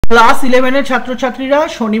Class 11 ছাত্রছাত্রীরা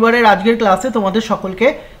শনিবারের আজকের ক্লাসে তোমাদের সকলকে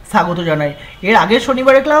স্বাগত জানাই। এর আগের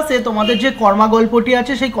শনিবারের ক্লাসে তোমাদের যে কর্মা গল্পটি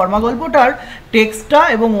আছে সেই কর্মা গল্পটার টেক্সটটা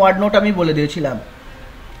এবং ওয়ার্ড নোট আমি বলে দিয়েছিলাম।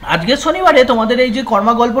 আজকের শনিবারে তোমাদের এই যে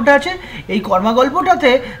কর্মা গল্পটা আছে এই কর্মা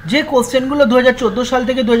গল্পটাতে যে কোশ্চেনগুলো 2014 সাল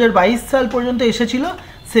থেকে 2022 সাল পর্যন্ত এসেছিল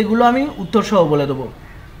সেগুলো আমি উত্তর সহ বলে দেবো।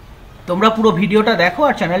 তোমরা পুরো ভিডিওটা দেখো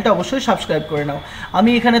আর চ্যানেলটা অবশ্যই সাবস্ক্রাইব করে নাও। আমি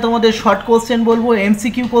এখানে তোমাদের শর্ট কোশ্চেন বলবো,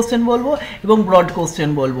 এমসিকিউ কোশ্চেন বলবো এবং ব্রড কোশ্চেন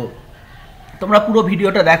বলবো। তোমরা পুরো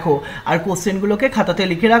ভিডিওটা দেখো আর কোশ্চেনগুলোকে খাতাতে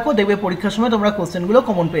লিখে রাখো, দেখবে পরীক্ষার সময় তোমরা কোশ্চেনগুলো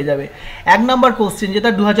কমন পেয়ে যাবে। 1 নম্বর কোশ্চেন যেটা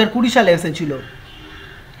 2020 সালে এসেছিল,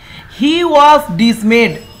 হি ওয়াজ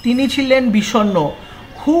ডিসমেড, তিনি ছিলেন বিষণ্ণ।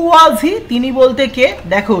 হু ওয়াজ হি, তিনি বলতে কে?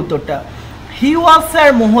 দেখো উত্তরটা। হি ওয়াজ স্যার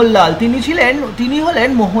মোহনলাল, তিনি হলেন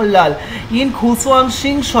Mohanlal. In খুশওয়ান্ত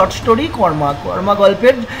Singh short story কর্মা, কর্মা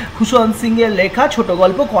গল্পের খুশওয়ান্ত সিং এর লেখা ছোট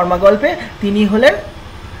গল্প কর্মা গল্পে তিনি হলেন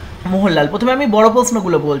মোহনলাল। প্রথমে আমি বড়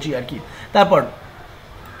প্রশ্নগুলো বলছি আর কি। তারপর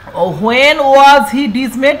হোয়েন ওয়াজ হি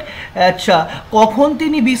ডিসমেড, আচ্ছা কখন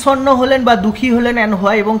তিনি বিষণ্ণ হলেন বা দুঃখী হলেন অ্যান্ড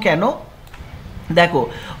হোয়াই এবং কেন? দেখো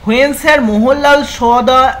when sir Mohanlal saw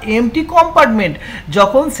the MT compartment,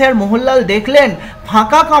 যখন স্যার মোহনলাল দেখলেন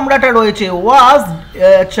ফাঁকা কামরাটা রয়েছে, ওয়াজ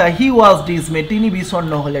আচ্ছা হি ওয়াজ ডিসমেড, তিনি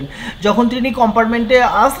বিষণ্ণ হলেন। যখন তিনি কম্পার্টমেন্টে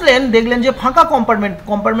আসলেন দেখলেন যে ফাঁকা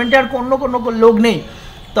কম্পার্টমেন্টে আর কোনো লোক নেই,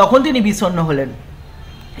 তখন তিনি বিষণ্ণ হলেন।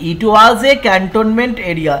 ইট ওয়াজ এ ক্যান্টনমেন্ট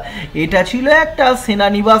এরিয়া, এটা ছিল একটা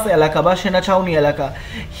সেনানিবাস এলাকা বা সেনা ছাউনি এলাকা।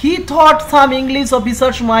 He thought some English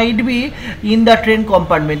officers might be in the train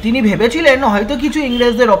compartment, তিনি ভেবেছিলেন হয়তো কিছু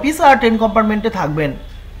ইংরেজদের অফিসার ট্রেন কম্পার্টমেন্টে থাকবেন।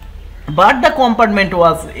 But the compartment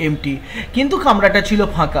was empty, কিন্তু কামরাটা ছিল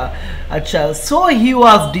ফাঁকা। আচ্ছা সো হি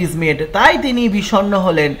ওয়াজ ডিসমেড, তাই তিনি বিষণ্ণ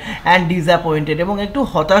হলেন অ্যান্ড ডিসঅ্যাপয়েন্টেড, এবং একটু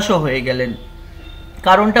হতাশও হয়ে গেলেন।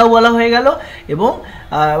 কারণটাও বলা হয়ে গেল এবং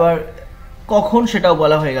আবার কখন সেটাও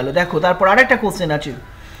বলা হয়ে গেল। দেখো তারপর আরেকটা কোশ্চেন আছে,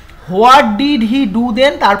 what did he do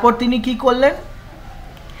then, তারপর তিনি কি করলেন?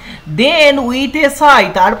 দেন উইথ এ সাই,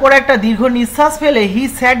 তারপর একটা দীর্ঘ নিঃশ্বাস ফেলে হি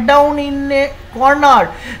স্যাট ডাউন ইন এ কর্নার,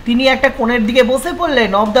 তিনি একটা কোণের দিকে বসে পড়লেন।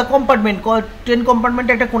 অফ দ্য কম্পার্টমেন্ট, ট্রেন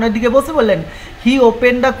কম্পার্টমেন্টে একটা কোণের দিকে বসে পড়লেন। হি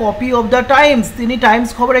open the copy of the Times, তিনি টাইমস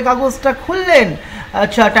খবরের কাগজটা খুললেন।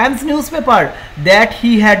 আচ্ছা Times news paper that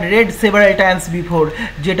he had red several Times before,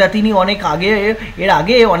 যেটা তিনি এর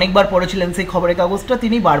আগে অনেকবার পড়েছিলেন, সেই খবরের কাগজটা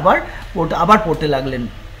তিনি আবার পড়তে লাগলেন।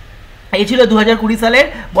 এই ছিল 2020 সালের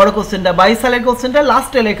বড় কোশ্চেনটা। 22 সালের কোশ্চেনটা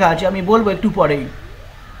লাস্টে লেখা আছে, আমি বলবো একটু পরেই।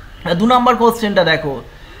 2 নম্বর কোশ্চেনটা দেখো,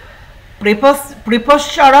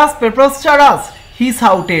 প্রেপসচারাস হি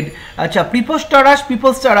সাউটেড, আচ্ছা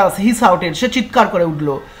প্রিপসচারাস হি সাউটেড, সে চিৎকার করে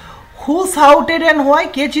উঠলো। হু সাউটেড অ্যান্ড হোয়াই,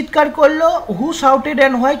 কে চিৎকার করলো? হু সাউটেড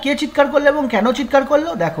অ্যান্ড হোয়াই, কে চিৎকার করলো এবং কেন চিৎকার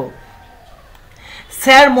করলো? দেখো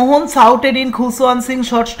sir Mohan shouted in খুশওয়ান্ত Singh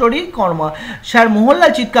short story Karma, sir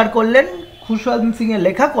Mohanlal চিৎকার করলেন খুশওয়ান্ত সিং এর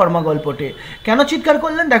লেখা কর্মা গল্পটে। কেন চিৎকার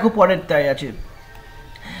করলেন? দেখো পরের তাই আছে,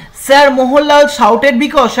 sir Mohanlal shouted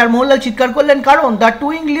because, sir Mohanlal চিৎকার করলেন কারণ দ্য টু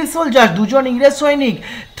ইংলিশ সোলজার্স, দুজন ইংরেজ সৈনিক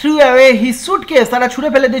থ্রু অ্যাওয়ে হিজ সুটকেস, তারা ছুঁড়ে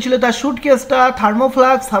ফেলে দিয়েছিল তার সুটকেসটা,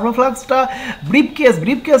 থার্মোফ্লাক্সটা,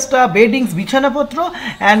 ব্রিফকেসটা, বেডিংস বিছানাপত্র,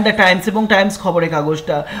 অ্যান্ড দ্য টাইমস এবং টাইমস খবরের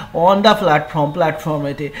কাগজটা, অন দ্য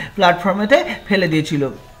প্ল্যাটফর্মেতে ফেলে দিয়েছিল।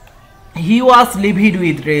 হি ওয়াজ লিভিড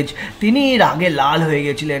উইথ রেজ, তিনি রাগে লাল হয়ে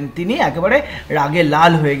গেছিলেন, তিনি একেবারে রাগে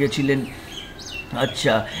লাল হয়ে গেছিলেন।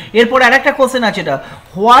 আচ্ছা এরপর আর একটা কোশ্চেন আছে, এটা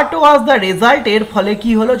হোয়াট ওয়াজ দ্য রেজাল্ট, এর ফলে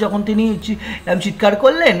কি হলো যখন তিনি চিৎকার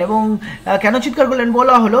করলেন এবং কেন চিৎকার করলেন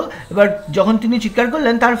বলা হলো। এবার যখন তিনি চিৎকার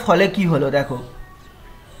করলেন তার ফলে কি হলো দেখো,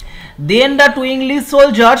 দেন the to English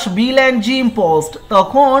soldiers Bill and gym post,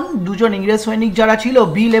 তখন দুজন ইংরেজ সৈনিক যারা ছিল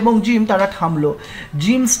বিল এবং জিম তারা থামলো।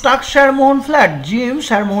 জিম স্টাক স্যার মোহন ফ্ল্যাট, জিম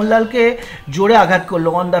স্যার মোহনলালকে জোরে আঘাত করলো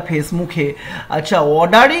অন দ্য ফেস, মুখে। আচ্ছা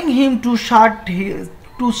ordering him to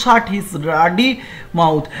shut his ruddy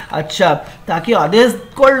mouth, আচ্ছা তাকে আদেশ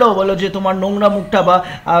করলো, বলো যে তোমার নোংরা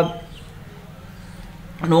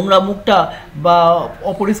মুখটা বা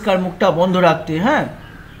অপরিষ্কার মুখটা বন্ধ রাখতে, হ্যাঁ,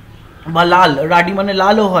 বা লাল, রাডি মানে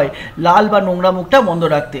লালও হয়, লাল বা নোংরা মুখটা বন্ধ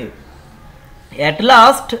রাখতে। অ্যাট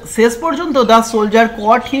লাস্ট, শেষ পর্যন্ত the soldier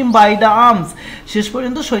caught him by the arms, শেষ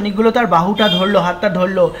পর্যন্ত সৈনিকগুলো তার বাহুটা ধরলো, হাতটা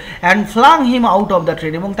ধরলো, and flung him out of the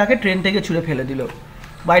train, এবং তাকে ট্রেন থেকে ছুঁড়ে ফেলে দিল,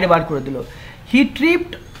 বাইরে বার করে দিল। হি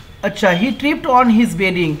ট্রিপড অন হিজ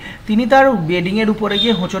বেডিং, তিনি তার বেডিংয়ের উপরে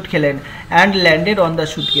গিয়ে হোঁচট খেলেন। And landed on the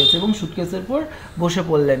suitcase, এবং সুটকেসের উপর বসে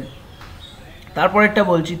পড়লেন। তারপরেরটা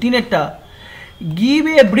বলছি, তিনেরটা, give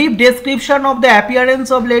a brief description of the appearance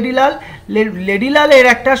of লেডিলালের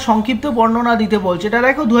একটা সংক্ষিপ্ত বর্ণনা দিতে বলছে। এটা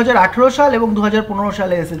দেখো 2018 সাল এবং 2015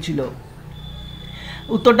 সালে এসেছিল।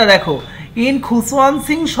 উত্তরটা দেখো, in খুশওয়ান্ত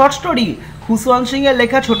Singh short story খুশওয়ান্ত Singh এর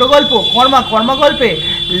লেখা ছোট গল্প কর্মা গল্পে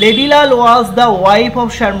লেডিলাল was the wife of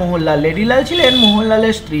sir Mohanlal. লেডিলাল ছিলেন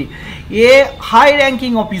মোহনলালের স্ত্রী। এ হাই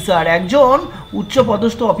র্যাঙ্কিং অফিসার, একজন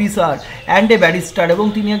উচ্চপদস্থ অফিসার, অ্যান্ড এ ব্যারিস্টার, এবং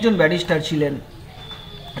তিনি একজন ব্যারিস্টার ছিলেন।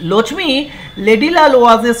 লক্ষ্মী লেডিলাল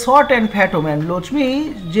ওয়াজ a short and fat woman. Lakshmi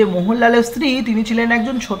যে মোহনলালের স্ত্রী তিনি ছিলেন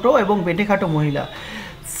একজন ছোট এবং বেটেখাটো মহিলা।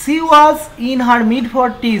 C was in her mid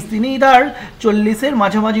 40s, তিনি তার 40-এর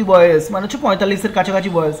মাঝামাঝি বয়স, মানে হচ্ছে 45-এর কাছাকাছি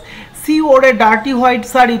বয়স। সি ওর এ ডার্টি হোয়াইট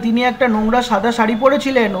শাড়ি, তিনি একটা নোংরা সাদা sari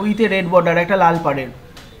পরেছিলেন with a red border, একটা লাল পাড়ের।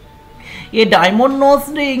 এ ডায়মন্ড নোজ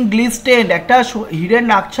রিং গ্লিস্টেন্ড, একটা হীরের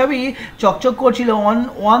নাকছাবি চকচক করছিল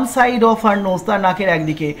one side of her nose, তার নাকের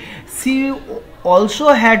একদিকে। C also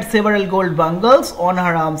had several gold বাঙ্গলস on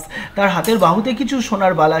her arms, তার হাতের বাহুতে কিছু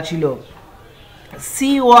সোনার বালা ছিল। C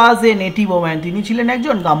was a native woman, তিনি ছিলেন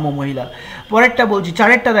একজন গ্রাম্য মহিলা। পরেরটা বলছি,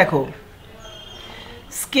 চারেরটা দেখো।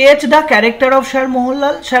 Sketch the character of sir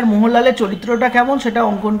Mohanlal, sir মোহনলালের চরিত্রটা কেমন সেটা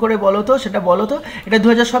অঙ্কন করে বলো তো, সেটা বলো তো। এটা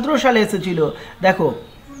 2017 সালে এসেছিল। দেখো,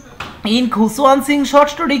 in খুশওয়ান্ত Singh short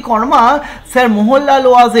story Karma, sir Mohanlal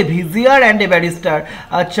was A ভিজিয়ার and a barrister.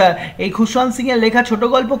 আচ্ছা, এই খুশওয়ান্ত সিং এর লেখা ছোট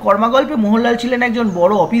গল্প কর্মা গল্পে মোহনলাল ছিলেন একজন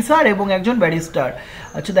বড় অফিসার এবং একজন ব্যারিস্টার।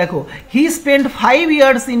 আচ্ছা দেখো, he spend 5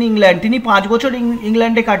 years in England, তিনি 5 বছর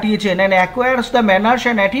ইংল্যান্ডে কাটিয়েছেন। And acquires the manners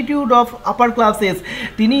and attitude of upper classes,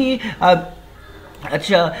 তিনি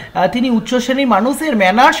তিনি উচ্চ শ্রেণীর মানুষের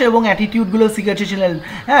ম্যানার্স এবং অ্যাটিটিউডগুলো শিখেছিলেন,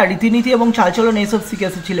 হ্যাঁ, রীতিনীতি এবং চালচলন এইসব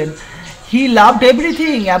শিখেছিলেন। হি লাভড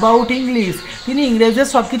এভরিথিং অ্যাবাউট ইংলিশ, তিনি ইংরেজের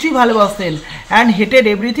সব কিছুই ভালোবাসতেন। And hated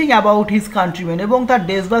everything about his countryman, এবং তার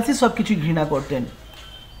দেশবাসী সব কিছুই ঘৃণা করতেন।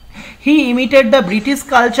 হি emitted the British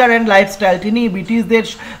culture and lifestyle, তিনি ব্রিটিশদের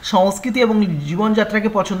সংস্কৃতি এবং জীবনযাত্রাকে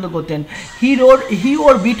পছন্দ করতেন। হি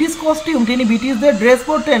ওর ব্রিটিশ কস্টিউম, তিনি ব্রিটিশদের ড্রেস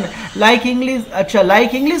পরতেন।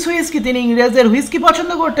 লাইক ইংলিশ হুইস্কি, তিনি ইংরেজদের হুইস্কি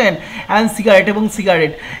পছন্দ করতেন। অ্যান্ড সিগারেট, এবং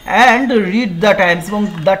cigarette. And read the Times, এবং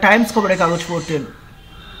দ্য টাইমস খবরের কাগজ পড়তেন।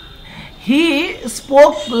 He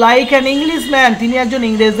spoke like an English man, তিনি একজন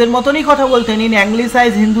ইংরেজদের মতনই কথা বলতেন। ইন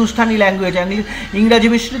অ্যাংলিসাইজ হিন্দুস্তানি ল্যাঙ্গুয়েজ, ইংরাজি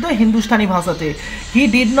মিশ্রিত হিন্দুস্তানি ভাষাতে। He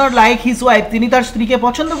did not like his wife, তিনি তার স্ত্রীকে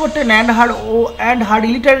পছন্দ করতেন। অ্যান্ড হার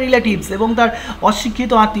ইলিটারি রিলেটিভস, এবং তার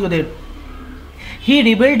অশিক্ষিত আত্মীয়দের। হি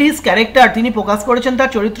রিভেলড হিজ ক্যারেক্টার, তিনি প্রকাশ করেছেন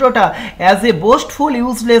তার চরিত্রটা as a boastful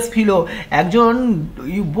useless fellow, একজন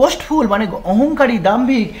বোস্টফুল মানে অহংকারী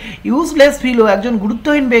দাম্ভিক, ইউজলেস ফিলো একজন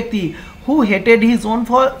গুরুত্বহীন ব্যক্তি। হু হেটেড হিজ ওন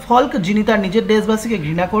ফল্ক, যিনি তার নিজের দেশবাসীকে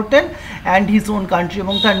ঘৃণা করতেন। অ্যান্ড হিজ ওন কান্ট্রি,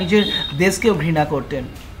 এবং তার নিজের দেশকেও ঘৃণা করতেন।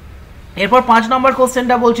 এরপর 5 নম্বর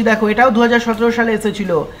কোশ্চেনটা বলছি, দেখো এটাও 2017 সালে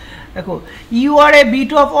এসেছিল। দেখো, you R A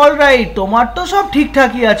bit of all right, তোমার তো সব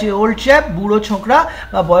ঠিকঠাকই আছে। ওল্ড চ্যাপ, বুড়ো ছোকরা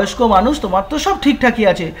বা বয়স্ক মানুষ, তোমার তো সব ঠিকঠাকই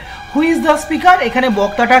আছে। হু ইজ দ্য স্পিকার, এখানে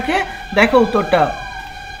বক্তাটাকে। দেখো উত্তরটা,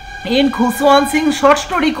 ইন খুশওয়ান্ত সিং শর্ট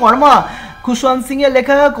স্টোরি কর্মা, খুশওয়ান্ত সিং এর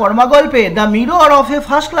লেখা কর্মা গল্পে the mirror of A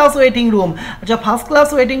first class waiting room. আচ্ছা, ফার্স্ট ক্লাস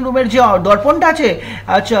ওয়েটিং রুমের যে দর্পণটা আছে,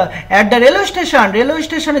 আচ্ছা, অ্যাট দ্য রেলওয়ে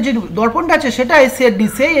স্টেশনে যে দর্পণটা আছে সেটাই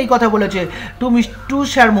সেই এই কথা বলেছে টু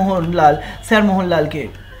স্যার মোহনলালকে।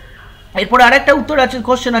 এরপর আরেকটা উত্তর আছে,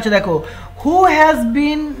 কোশ্চেন আছে, দেখো, who has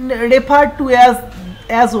been referred to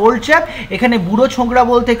as old chap, এখানে বুড়ো ছোকরা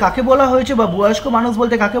বলতে কাকে বলা হয়েছে বা বয়স্ক মানুষ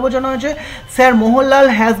বলতে কাকে বোঝানো হয়েছে? Sir Mohanlal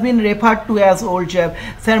has been referred to as old chap,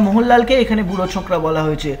 sir মোহনলালকে এখানে বুড়ো ছোকরা বলা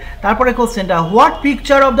হয়েছে। তারপরে কোশ্চেনটা, what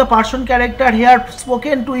picture of the person character hair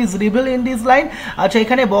spoken to is reveal in this line. আচ্ছা,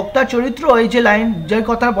 এখানে বক্তার চরিত্র, এই যে লাইন যে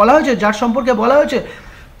কথা বলা হয়েছে, যার সম্পর্কে বলা হয়েছে,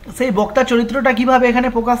 সেই বক্তার চরিত্রটা কিভাবে এখানে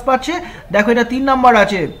প্রকাশ পাচ্ছে? দেখো, এটা 3 নম্বর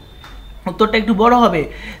আছে, উত্তরটা একটু বড় হবে।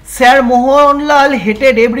 Sir Mohanlal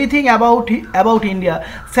hated everything about India,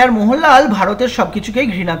 sir Mohanlal ভারতের সব কিছুকেই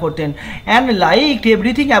ঘৃণা করতেন। And liked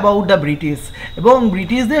everything about the British, এবং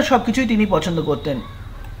ব্রিটিশদের সব কিছুই তিনি পছন্দ করতেন।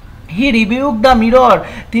 হি রিভিউড দ্য মিরর,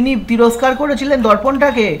 তিনি তিরস্কার করেছিলেন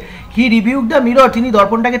দর্পণটাকে। হি রিভিউড দ্য মিরর, তিনি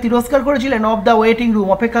দর্পণটাকে তিরস্কার করেছিলেন। অফ দ্য ওয়েটিং রুম,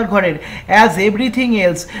 অপেক্ষার ঘরের। অ্যাজ এভরিথিং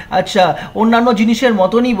এলস, আচ্ছা, অন্যান্য জিনিসের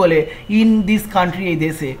মতনই বলে। ইন দিস কান্ট্রি, এই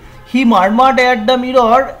দেশে। হি মারমার্ড অ্যাট দ্য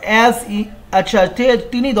মিরর অ্যাজ, আচ্ছা,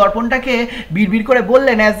 তিনি দর্পণটাকে বিড়বিড় করে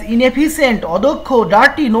বললেন অ্যাজ ইনএফিসিয়েন্ট, অদক্ষ,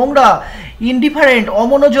 ডার্টি, নোংরা, ইনডিফারেন্ট,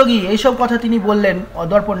 অমনোযোগী, এইসব কথা তিনি বললেন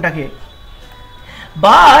দর্পণটাকে।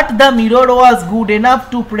 But the mirror was good enough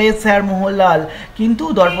to praise sir Mohanlal, কিন্তু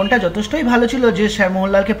দর্পণটা যথেষ্টই ভালো ছিল যে স্যার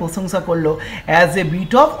মোহনলালকে প্রশংসা করলো as a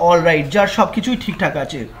bit of all right, যার সব কিছুই ঠিকঠাক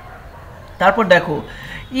আছে। তারপর দেখো,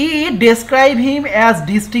 ই ডেসক্রাইব হিম অ্যাজ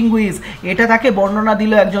ডিস্টিংগুইশ, এটা তাকে বর্ণনা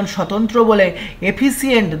দিল একজন স্বতন্ত্র বলে,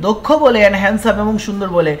 এফিসিয়েন্ট, দক্ষ বলে, অ্যান্ড হ্যান্ডসাম, এবং সুন্দর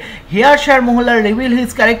বলে। Hair sir Mohanlal reveal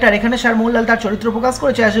his character, এখানে স্যার মোহনলাল তার চরিত্র প্রকাশ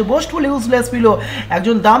করেছে as a boastful useless fellow,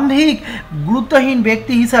 একজন দাম্ভিক গুরুত্বহীন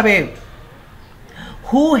ব্যক্তি হিসাবে।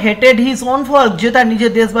 হু হেটেড হিজ ওন ফল্ক, যে তার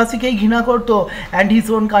নিজের দেশবাসীকেই ঘৃণা করতো, অ্যান্ড হিজ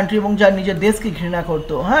ওন কান্ট্রি, এবং যার নিজের দেশকে ঘৃণা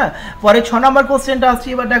করতো। হ্যাঁ, পরে 6 নম্বর কোশ্চেনটা আসছে,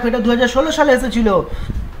 এবার দেখো এটা 2016 সালে এসেছিল।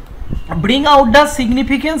 Bring out the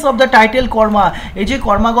significance of the title কর্মা, এই যে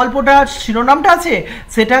কর্মা গল্পটার শিরোনামটা আছে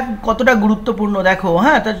সেটা কতটা গুরুত্বপূর্ণ দেখো,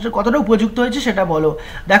 হ্যাঁ, তার কতটা উপযুক্ত হয়েছে সেটা বলো।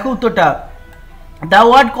 দেখো উত্তরটা, the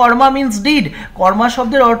word Karma means did, কর্মা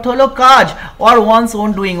শব্দের অর্থ হলো কাজ, অর ওয়ান্স ওন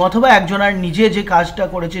ডুইং, অথবা একজনের নিজে যে কাজটা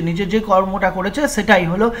করেছে, নিজে যে কর্মটা করেছে সেটাই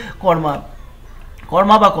হলো কর্মা,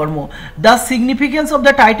 কর্মা বা কর্ম। The significance of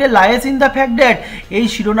the title lies in the fact that, এই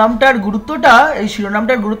শিরোনামটার গুরুত্বটা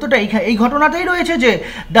এই ঘটনাতেই রয়েছে যে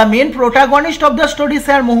the main protagonist of the story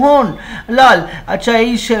sir মোহন লাল, আচ্ছা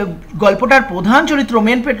এই গল্পটার প্রধান চরিত্র,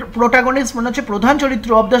 মেন প্রোটাগনিস্ট মানে হচ্ছে প্রধান চরিত্র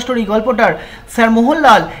অফ দ্য স্টোরি গল্পটার, sir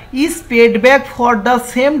Mohanlal is paid back for the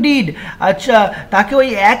same did, আচ্ছা তাকে ওই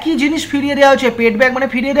একই জিনিস ফিরিয়ে দেওয়া হয়েছে, পেড ব্যাক মানে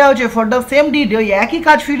ফিরিয়ে দেওয়া হয়েছে, ফর দ্য সেম ডিড ওই একই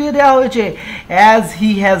কাজ ফিরিয়ে দেওয়া হয়েছে, as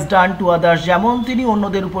he has done to others, যেমন তিনি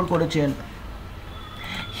অন্যদের উপর করেছেন।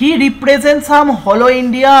 হি রিপ্রেজেন্ট সাম হলো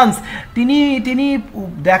ইন্ডিয়ানস, তিনি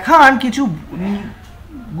দেখান কিছু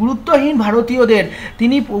গুরুত্বহীন ভারতীয়দের,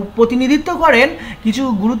 তিনি প্রতিনিধিত্ব করেন কিছু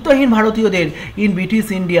গুরুত্বহীন ভারতীয়দের ইন ব্রিটিশ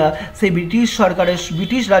ইন্ডিয়া, সেই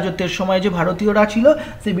ব্রিটিশ রাজত্বের সময় যে ভারতীয়রা ছিল,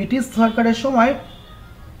 সেই ব্রিটিশ সরকারের সময়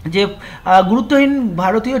যে গুরুত্বহীন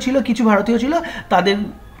ভারতীয় ছিল, কিছু ভারতীয় ছিল, তাদের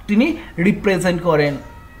তিনি রিপ্রেজেন্ট করেন।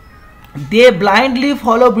 দে ব্লাইন্ডলি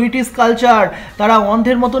ফলো ব্রিটিশ কালচার, তারা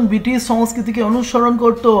অন্ধের মতন ব্রিটিশ সংস্কৃতিকে অনুসরণ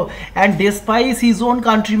করত, অ্যান্ড ডেসপাইস হিজ ওন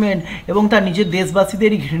কান্ট্রিমেন, এবং তার নিজের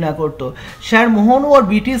দেশবাসীদেরই ঘৃণা করত। Sir Mohan or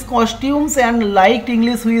British costumes and liked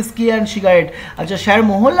English whisky and cigarette, আচ্ছা স্যার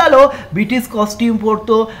মোহনলালও ব্রিটিশ কস্টিউম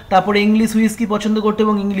পরতো, তারপরে ইংলিশ হুইস্কি পছন্দ করতো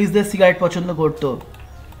এবং ইংলিশদের সিগারেট পছন্দ করতো।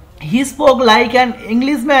 He spoke like an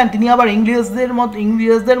Englishman, তিনি আবার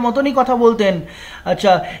ইংরেজদের মতনই কথা বলতেন।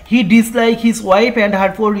 আচ্ছা হি dislike his wife and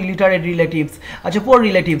her poor illiterate relatives, আচ্ছা পোর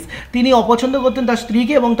রিলেটিভস, তিনি অপছন্দ করতেন তার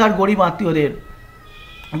স্ত্রীকে এবং তার গরিব আত্মীয়দের।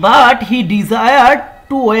 But he desired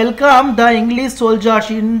to welcome the English soldiers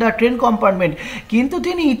in the train compartment, কিন্তু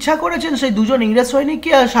তিনি ইচ্ছা করেছেন সেই দুজন ইংরেজ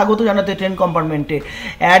সৈনিককে স্বাগত জানাতে train কম্পার্টমেন্টে।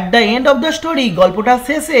 At the end of the story, গল্পটার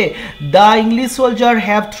শেষে, the English soldier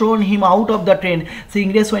have thrown him out of the train, সেই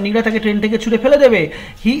ইংরেজ সৈনিকরা তাকে ট্রেন থেকে ছুড়ে ফেলে দেবে।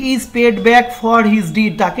 He is paid back for his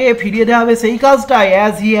did, তাকে ফিরিয়ে দেওয়া হবে সেই কাজটাই,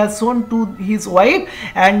 অ্যাজ হি হ্যাজ শোন টু হিজ ওয়াইফ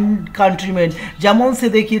অ্যান্ড কান্ট্রিমেন, যেমন সে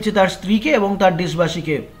দেখিয়েছে তার স্ত্রীকে এবং তার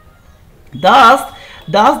দেশবাসীকে।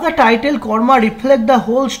 Thus the title Karma reflect the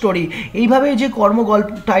whole story, এইভাবে যে গল্প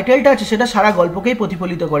টাইটেলটা আছে সেটা সারা গল্পকেই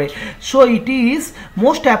প্রতিফলিত করে। So it is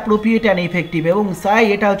most appropriate and effective, এবং তাই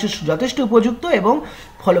এটা হচ্ছে যথেষ্ট উপযুক্ত এবং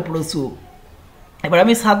ফলপ্রসূ। এবার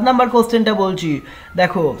আমি 7 নম্বর কোশ্চেনটা বলছি,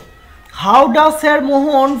 দেখো how does sir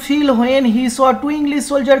Mohan feel when he saw to English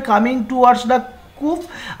soldier coming towards the coop,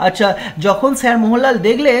 আচ্ছা যখন স্যার মোহনলাল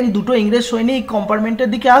দেখলেন দুটো ইংরেজ সৈনিক কম্পার্টমেন্টের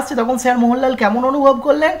দিকে আসছে, তখন স্যার মোহনলাল কেমন অনুভব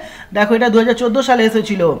করলেন? দেখো এটা 2014 সালে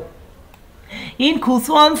এসেছিল। In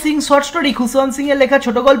খুশওয়ান্ত Singh short story, খুশওয়ান্ত Singh এর লেখা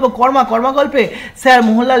ছোট গল্প কর্মা গল্পে, sir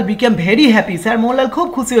Mohanlal became very happy, sir Mohanlal খুব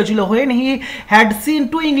খুশি হয়েছিল। When he had seen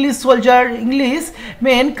to English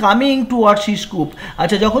main coming towards his coop,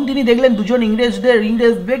 আচ্ছা যখন তিনি দেখলেন দুজন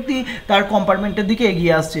ইংরেজ ব্যক্তি তার কম্পার্টমেন্টের দিকে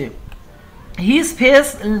এগিয়ে আসছে। His face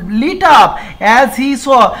lit up as he স,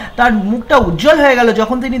 তার মুখটা উজ্জ্বল হয়ে গেল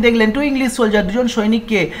যখন তিনি দেখলেন টু ইংলিশ সোলজার, দুজন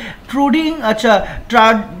সৈনিককে,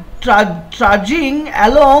 ট্রাজিং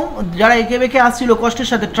অ্যালং, যারা এঁকে বেঁকে আসছিল কষ্টের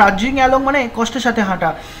সাথে, ট্রাজিং অ্যালং মানে কষ্টের সাথে হাঁটা,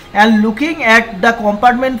 and looking at the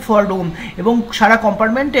compartment for room, এবং সারা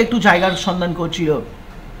কম্পার্টমেন্টে একটু জায়গার সন্ধান করছিল।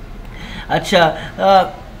 আচ্ছা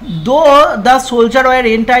দো the soldier war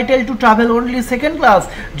entitle to travel only second class,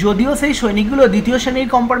 যদিও সেই সৈনিকগুলো দ্বিতীয়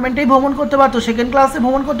শ্রেণীর কম্পার্টমেন্টেই ভ্রমণ করতে পারতো, সেকেন্ড ক্লাসে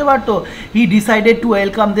ভ্রমণ করতে পারতো। He decided to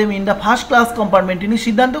welcome them in the first class compartment, তিনি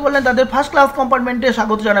সিদ্ধান্ত করলেন তাদের ফার্স্ট ক্লাস কম্পার্টমেন্টে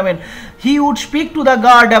স্বাগত জানাবেন। He would speak to the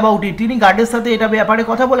guard about it, তিনি গার্ডের সাথে এটা ব্যাপারে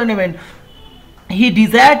কথা বলে নেবেন। হি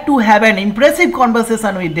desire to have an impressive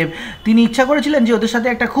conversation with them, তিনি ইচ্ছা করেছিলেন যে ওদের সাথে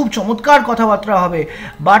একটা খুব চমৎকার কথাবার্তা হবে।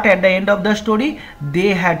 But at the end of the story they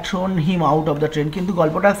had thrown him out of the train, কিন্তু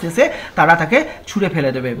গল্পটার শেষে তারা তাকে ছুঁড়ে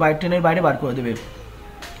ফেলে দেবে বা ট্রেনের বাইরে বার করে দেবে।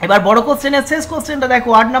 এবার বড় কোশ্চেনের শেষ কোশ্চেনটা দেখো,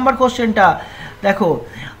 8 নম্বর কোশ্চেনটা দেখো,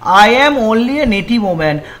 I am only a native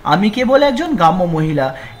woman, আমি কেবল একজন গ্রাম্য মহিলা।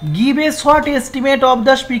 Give a short estimate of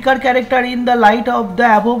the speaker character in the light off the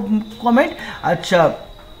above comment, আচ্ছা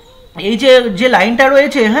এই যে লাইনটা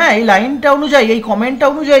রয়েছে, হ্যাঁ এই লাইনটা অনুযায়ী, এই কমেন্টটা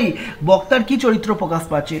অনুযায়ী বক্তার কি চরিত্র প্রকাশ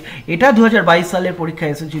পাচ্ছে, এটা 2022 সালের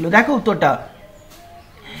পরীক্ষায় এসেছিল। দেখো উত্তরটা,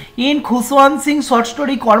 in খুশওয়ান্ত Singh short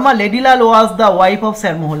story Karma লেডিলাল was the wife of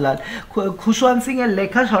sir Mohanlal, খুশওয়ান্ত Singh এর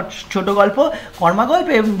লেখা ছোট গল্প কর্মা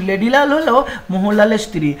গল্পে লেডিলাল হলো মোহনলালের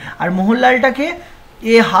স্ত্রী, আর মোহনলালটাকে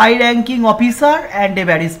এ high ranking officer and a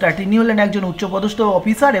barrister, তিনি হলেন একজন উচ্চপদস্থ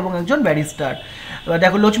অফিসার এবং একজন ব্যারিস্টার। এবার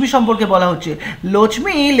দেখো লক্ষ্মী সম্পর্কে বলা হচ্ছে,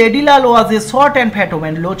 লক্ষ্মী লেডিলাল ওয়াজ a short and fat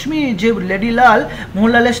woman. Lakshmi যে লেডিলাল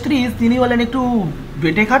মোহনলালের স্ত্রী, তিনি হলেন একটু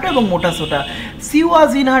বেটে খাটো এবং মোটা সোটা। C was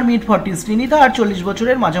in her mid 40s, তিনি তার 40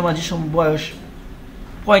 বছরের মাঝামাঝি বয়স,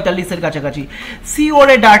 45-এর কাছাকাছি। C or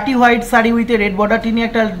A dirty white sari with a red border, তিনি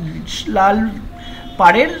একটা লাল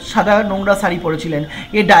পাড়ের সাদা নোংরা sari পরেছিলেন।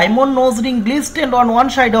 A diamond nose ring গ্লিস্টেন্ড on one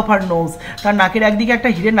side of her nose, তার নাকের একদিকে একটা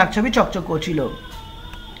হীরের নাকছবি চকচক করছিল।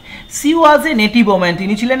 C was a native woman,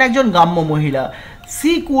 তিনি ছিলেন একজন গ্রাম্য মহিলা।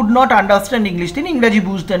 C could not understand English, তিনি ইংরাজি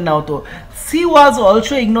বুঝতেন না হতো। C was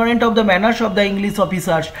also ignorant of the manners of the English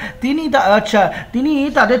officers, তিনি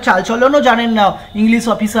তাদের চালচলনও জানেন না, ইংলিশ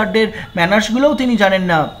অফিসারদের ম্যানার্সগুলোও তিনি জানেন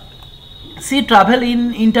না। C travel in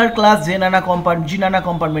inter class জিনানা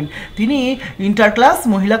compartment, তিনি ইন্টার ক্লাস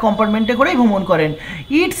মহিলা কম্পার্টমেন্টে করেই ভ্রমণ করেন।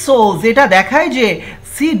 ইট শোজ, এটা দেখায় যে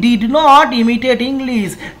C did not imitate English,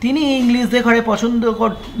 তিনি ইংলিশদের ঘরে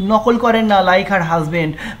নকল করেন না, লাইক হার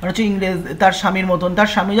হাজব্যান্ড, মানে হচ্ছে ইংরেজ তার স্বামীর মতন। তার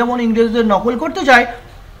স্বামী যেমন ইংরেজদের নকল করতে যায়,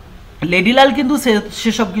 লেডিলাল কিন্তু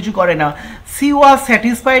সেসব কিছু করে না। C was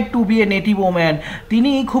satisfied two B a native woman,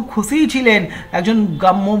 তিনি খুব খুশিই ছিলেন একজন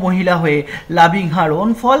গ্রাম্য মহিলা হয়ে। লাভিং হার ওন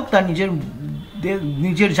ফল্ক, তার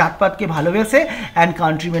নিজের জাতপাতকে ভালোবেসে, অ্যান্ড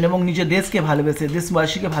কান্ট্রিম্যান, এবং নিজের দেশকে ভালোবেসে,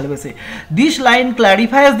 দেশবাসীকে ভালোবেসে। দিস লাইন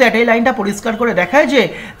ক্ল্যারিফাইজ দ্যাট, এই লাইনটা পরিষ্কার করে দেখায় যে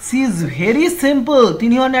সি ইজ ভেরি সিম্পল,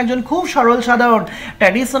 তিনি হন একজন খুব সরল সাধারণ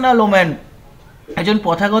ট্র্যাডিশনাল ওম্যান, একজন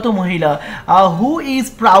প্রথাগত মহিলা। Who is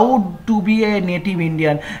proud to B a native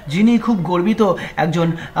Indian, যিনি খুব গর্বিত একজন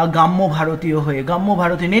গ্রাম্য ভারতীয় হয়ে,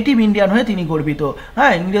 নেটিভ ইন্ডিয়ান হয়ে তিনি গর্বিত।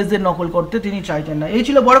 হ্যাঁ, ইংরেজদের নকল করতে তিনি চাইতেন না। এই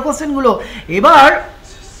ছিল বড় কোশ্চেনগুলো। এবার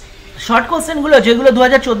শর্ট কোশ্চেনগুলো যেগুলো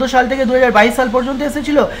 2014 সাল থেকে 2022 সাল পর্যন্ত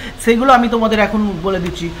এসেছিল, সেগুলো আমি তোমাদের এখন বলে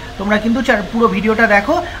দিচ্ছি। তোমরা কিন্তু পুরো ভিডিওটা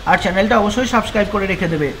দেখো আর চ্যানেলটা অবশ্যই সাবস্ক্রাইব করে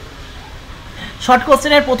রেখে দেবে। শর্ট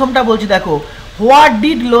কোশ্চেনের প্রথমটা বলছি, দেখো, what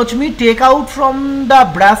did Lakshmi take out from the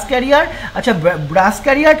brush career. আচ্ছা, ব্রাশ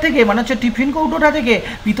ক্যারিয়ার থেকে মানে হচ্ছে টিফিন কৌটোটা থেকে,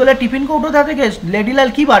 পিতলের টিফিন কৌটোটা থেকে লেডিলাল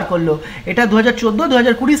কি বার করলো? এটা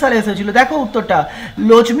 2014-2020 সালে এসেছিল। দেখো উত্তরটা,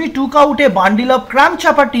 Lakshmi took out A bundle of ক্রাম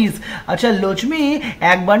চাপাটিস। আচ্ছা, লক্ষ্মী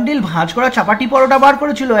এক বান্ডিল ভাঁজ করা চাপাটি পরোটা বার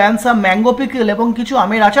করেছিল, অ্যান্ড সাম ম্যাঙ্গো পিকল, এবং কিছু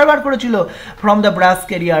আমের আচার বার করেছিল, ফ্রম দ্য ব্রাশ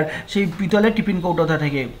ক্যারিয়ার, সেই পিতলের টিফিন কৌটোটা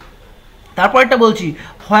থেকে। তারপরটা বলছি,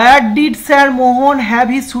 where did sir Mohan have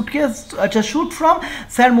his suitcase, আচ্ছা স্যুট ফ্রম,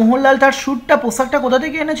 স্যার মোহনলাল তার স্যুটটা পোশাকটা কোথা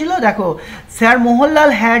থেকে এনেছিল? দেখো, sir Mohanlal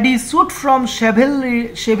had his sweet from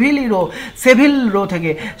civil rho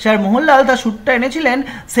থেকে, স্যার মোহনলাল তার স্যুটটা এনেছিলেন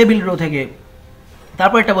সেভিল রো থেকে।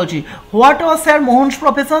 তারপর একটা বলছি, what was sir Mohan's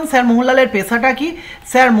profession, sir মোহনলালের পেশাটা কি?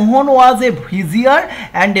 Sir Mohan was A ভিজিয়ার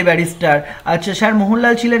and a barrister. আচ্ছা, স্যার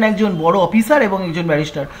মোহনলাল ছিলেন একজন বড় অফিসার এবং একজন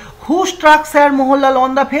barrister. Who struck sir Mohanlal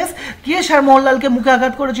on the face, K sir মোহনলালকে মুখে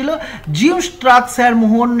আঘাত করেছিল? Gym struck sir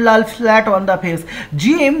Mohanlal flat on the face,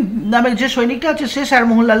 gym নামে যে সৈনিকটা আছে সে স্যার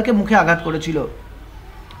মোহনলালকে মুখে আঘাত করেছিল।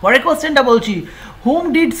 পরের কোশ্চেনটা বলছি, whom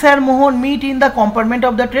did sir Mohan meet in the compartment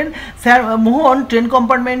of the train, sir Mohan train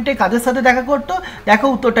কম্পার্টমেন্টে কাদের সাথে দেখা করতো? দেখো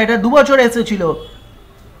উত্তরটা, এটা 2 বছর এসেছিল।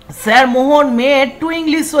 স্যার মোহন মেট 2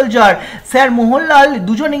 ইংলিশ সোলজার, স্যার মোহনলাল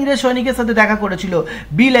 2জন ইংরেজ সৈনিকের সাথে দেখা করেছিল,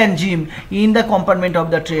 Bill and gym, in the compartment of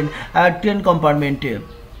the train কম্পার্টমেন্টে।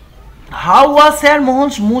 How was sir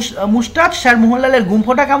Mohan's মুস্টাচ, sir মোহনলালের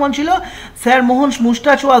গুমফোটা কেমন ছিল? Sir Mohan's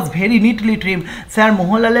মুস্টাচ was very neatly trim, sir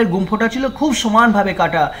মোহনলালের গুমফোটা ছিল খুব সমানভাবে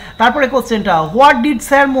কাটা। তারপরে কোশ্চেনটা, what did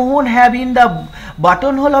sir Mohan have in the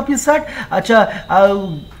button whole of his shirt, আচ্ছা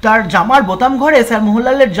তার জামার বোতাম ঘরে, স্যার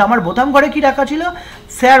মোহনলালের জামার বোতাম ঘরে কি রাখা ছিল?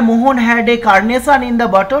 Sir Mohan had a carnation in the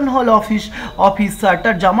button whole of his shirt,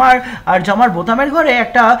 তার জামার বোতামের ঘরে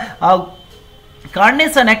একটা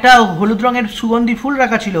কার্নেশন, একটা হলুদ রঙের সুগন্ধি ফুল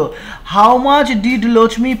রাখা ছিল। How much did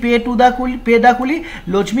Lakshmi pay the কুলি,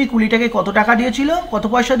 লক্ষ্মী কুলিটাকে কত টাকা দিয়েছিল, কত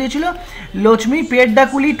পয়সা দিয়েছিল? লক্ষ্মী পেড দ্য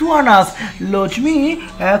কুলি 2 আনাস, লক্ষ্মী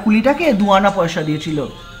কুলিটাকে 2 আনা পয়সা দিয়েছিল।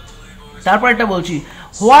 তারপর একটা বলছি,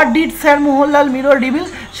 what did sir Mohanlal mirror reveal,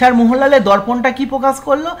 sir মোহনলালের দর্পণটা কি প্রকাশ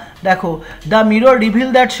করলো? দেখো, the mirror reveal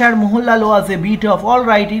that sir Mohanlal was A bit of all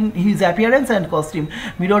right in his appearance and costume,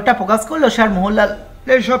 মিররটা প্রকাশ করলো স্যার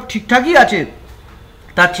মোহনলালের সব ঠিকঠাকই আছে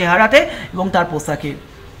তার চেহারাতে এবং তার পোশাকে।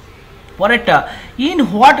 পরেরটা, in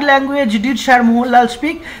what language did sir Mohanlal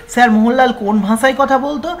speak, sir Mohanlal কোন ভাষায় কথা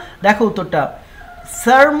বলতো? দেখো উত্তরটা,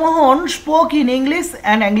 sir Mohan spoke in English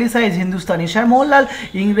and অ্যাংলিসাইজ Hindustani, sir Mohanlal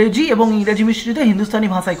ইংরেজি এবং ইংরেজি মিশ্রিত হিন্দুস্তানি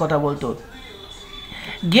ভাষায় কথা বলতো।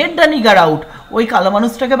 গেট দ্য নিগার আউট, ওই কালো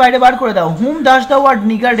মানুষটাকে বাইরে বার করে দাও। হুম does the word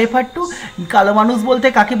Nigar refer to, কালো মানুষ বলতে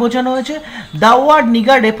কাকে বোঝানো হয়েছে? The word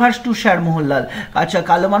Nigar refers to sir Mohanlal, আচ্ছা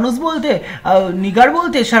কালো মানুষ বলতে নিগার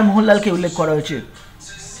বলতে স্যার মোহনলালকে উল্লেখ করা হয়েছে।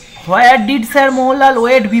 Where did sir Mohanlal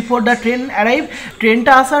wait before the train arrive?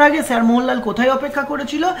 ট্রেনটা আসার আগে স্যার মোহনলাল কোথায় অপেক্ষা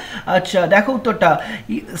করেছিল? আচ্ছা দেখো উত্তরটা,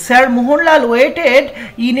 sir Mohanlal weighted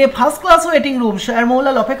in a first class waiting room. Sir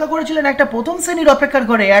Mohanlal অপেক্ষা করেছিলেন একটা প্রথম শ্রেণীর অপেক্ষার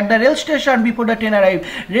ঘরে, at the rail station before the train arrive,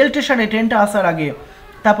 rail স্টেশনে ট্রেনটা আসার আগে।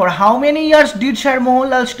 তারপর how many years did sir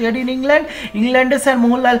Mohanlal stayed in England? ইংল্যান্ডে স্যার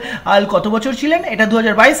মোহনলাল কত বছর ছিলেন? এটা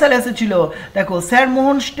 2022 সালে এসেছিল। দেখো sir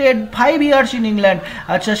Mohan stayed 5 years in England.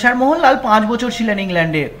 আচ্ছা স্যার মোহনলাল 5 বছর ছিলেন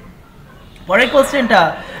ইংল্যান্ডে। পরের কোশ্চেনটা,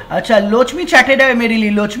 আচ্ছা লক্ষ্মী চ্যাটেড অ্যাওয়ে মেরিলি,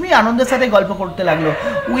 লক্ষ্মী আনন্দের সাথে গল্প করতে লাগলো।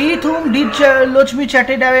 With whom did Lakshmi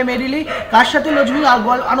চ্যাটেড away merrily? কার সাথে লক্ষ্মী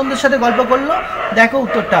আনন্দের সাথে গল্প করলো? দেখো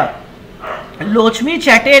উত্তরটা, Lakshmi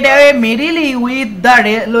চ্যাটেড away merrily with the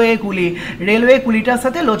railway কুলি, রেলওয়ে কুলিটার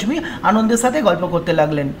সাথে লক্ষ্মী আনন্দের সাথে গল্প করতে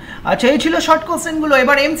লাগলেন। আচ্ছা এই ছিল শর্ট কোশ্চেনগুলো।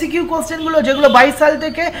 এবার এমসিকিউ কোশ্চেনগুলো যেগুলো 22 সাল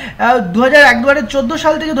থেকে 2014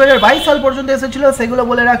 সাল থেকে 2022 সাল পর্যন্ত এসেছিলো সেগুলো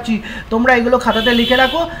বলে রাখছি, তোমরা এগুলো খাতাতে লিখে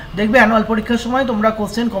রাখো, দেখবে অ্যানুয়াল পরীক্ষার সময় তোমরা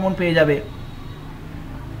কোশ্চেন কমন পেয়ে যাবে।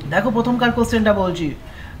 দেখো প্রথমকার কোশ্চেনটা বলছি,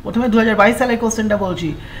 প্রথমে 2022 সালের কোশ্চেনটা বলছি।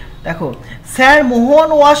 দেখো sir Mohan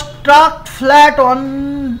was struck flat on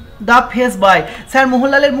the face by, sir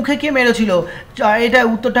মোহনলালের মুখে কে মেরেছিল? এটা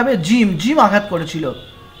উত্তরটা হবে জিম, জিম আঘাত করেছিল।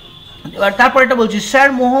 এবার তারপর এটা বলছি, sir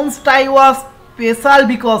Mohan's tie was special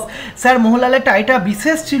because, sir মোহনলালের টাইটা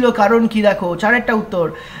বিশেষ ছিল কারণ কি? দেখো চারেরটা উত্তর,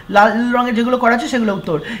 লাল রঙের যেগুলো করা আছে সেগুলো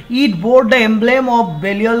উত্তর। ইট bore the emblem of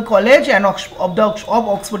বেলিয়াল college and of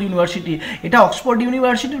Oxford university, এটা অক্সফোর্ড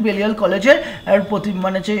ইউনিভার্সিটির বেলিয়াল কলেজের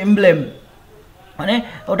মানে হচ্ছে এমব্লেম, মানে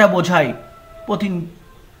ওটা বোঝায়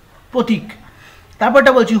প্রতীক।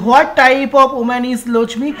 তারপরটা বলছি, what type of woman is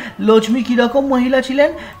Lakshmi, Lakshmi কীরকম মহিলা ছিলেন?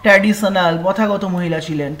 ট্র্যাডিশনাল, প্রথাগত মহিলা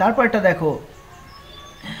ছিলেন। তারপরটা দেখো,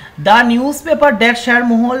 the news paper that sir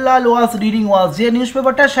Mohanlal was reading ওয়াজ, যে নিউজ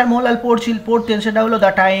পেপারটা স্যার মোহনলাল পড়তেন সেটা হলো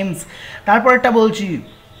দ্য টাইমস। তারপরটা বলছি,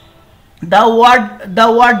 the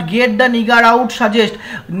word get the Nigar out suggest,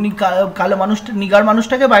 কালো নিগার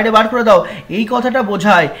মানুষটাকে বাইরে বার করে দাও, এই কথাটা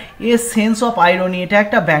বোঝায় এ সেন্স অফ আইরনি, এটা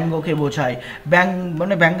একটা ব্যঙ্গকে বোঝায়,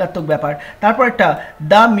 মানে ব্যঙ্গাত্মক ব্যাপার। তারপর একটা,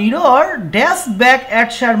 the mirror dash back at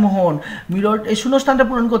sir Mohan, mirror এই শূন্যস্থানটা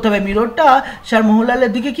পূরণ করতে হবে, মিররটা স্যার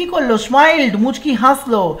মোহনলালের দিকে কি করলো? স্মাইল্ড, মুচকি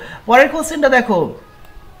হাসলো। পরের কোশ্চেনটা দেখো,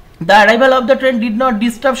 the arrival of the train did not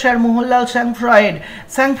disturb sir Mohanlal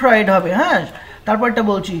স্যাংফ্রয়েড হবে। হ্যাঁ তারপরটা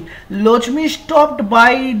বলছি, Lakshmi stopped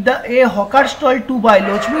by the A hawker stall two by,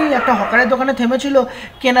 Lakshmi একটা হকারের দোকানে থেমেছিল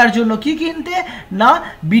কেনার জন্য, কি কিনতে? না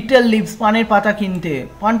বিটেল লিভস, পানের পাতা কিনতে,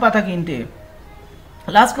 পান পাতা কিনতে।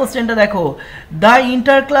 লাস্ট কোশ্চেনটা দেখো, the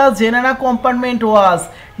inter class জেনানা compartment was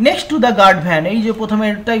next to the guard van, এই যে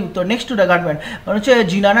প্রথমেরটাই উত্তর, next to the guard van, মানে হচ্ছে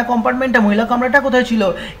জিনানা কম্পার্টমেন্টটা, মহিলা কামরাটা কোথায় ছিল?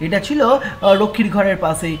 এটা ছিল রক্ষীর ঘরের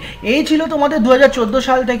পাশেই। এই ছিল তোমাদের 2014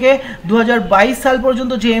 সাল থেকে 2022 সাল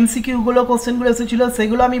পর্যন্ত যে এমসিকিউগুলো কোশ্চেনগুলো এসেছিলো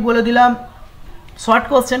সেগুলো আমি বলে দিলাম, শর্ট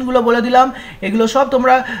কোশ্চেনগুলো বলে দিলাম, এগুলো সব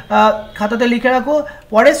তোমরা খাতাতে লিখে রাখো।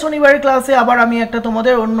 পরের শনিবারের ক্লাসে আবার আমি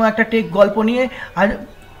তোমাদের অন্য একটা গল্প নিয়ে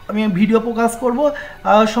আমি ভিডিও প্রকাশ করব,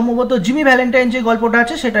 সম্ভবত জিমি ভ্যালেন্টাইন যে গল্পটা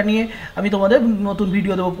আছে সেটা নিয়ে আমি তোমাদের নতুন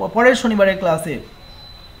ভিডিও দেবো পরের শনিবারের ক্লাসে।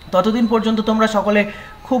 ততদিন পর্যন্ত তোমরা সকলে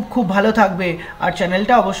খুব ভালো থাকবে আর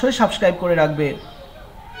চ্যানেলটা অবশ্যই সাবস্ক্রাইব করে রাখবে।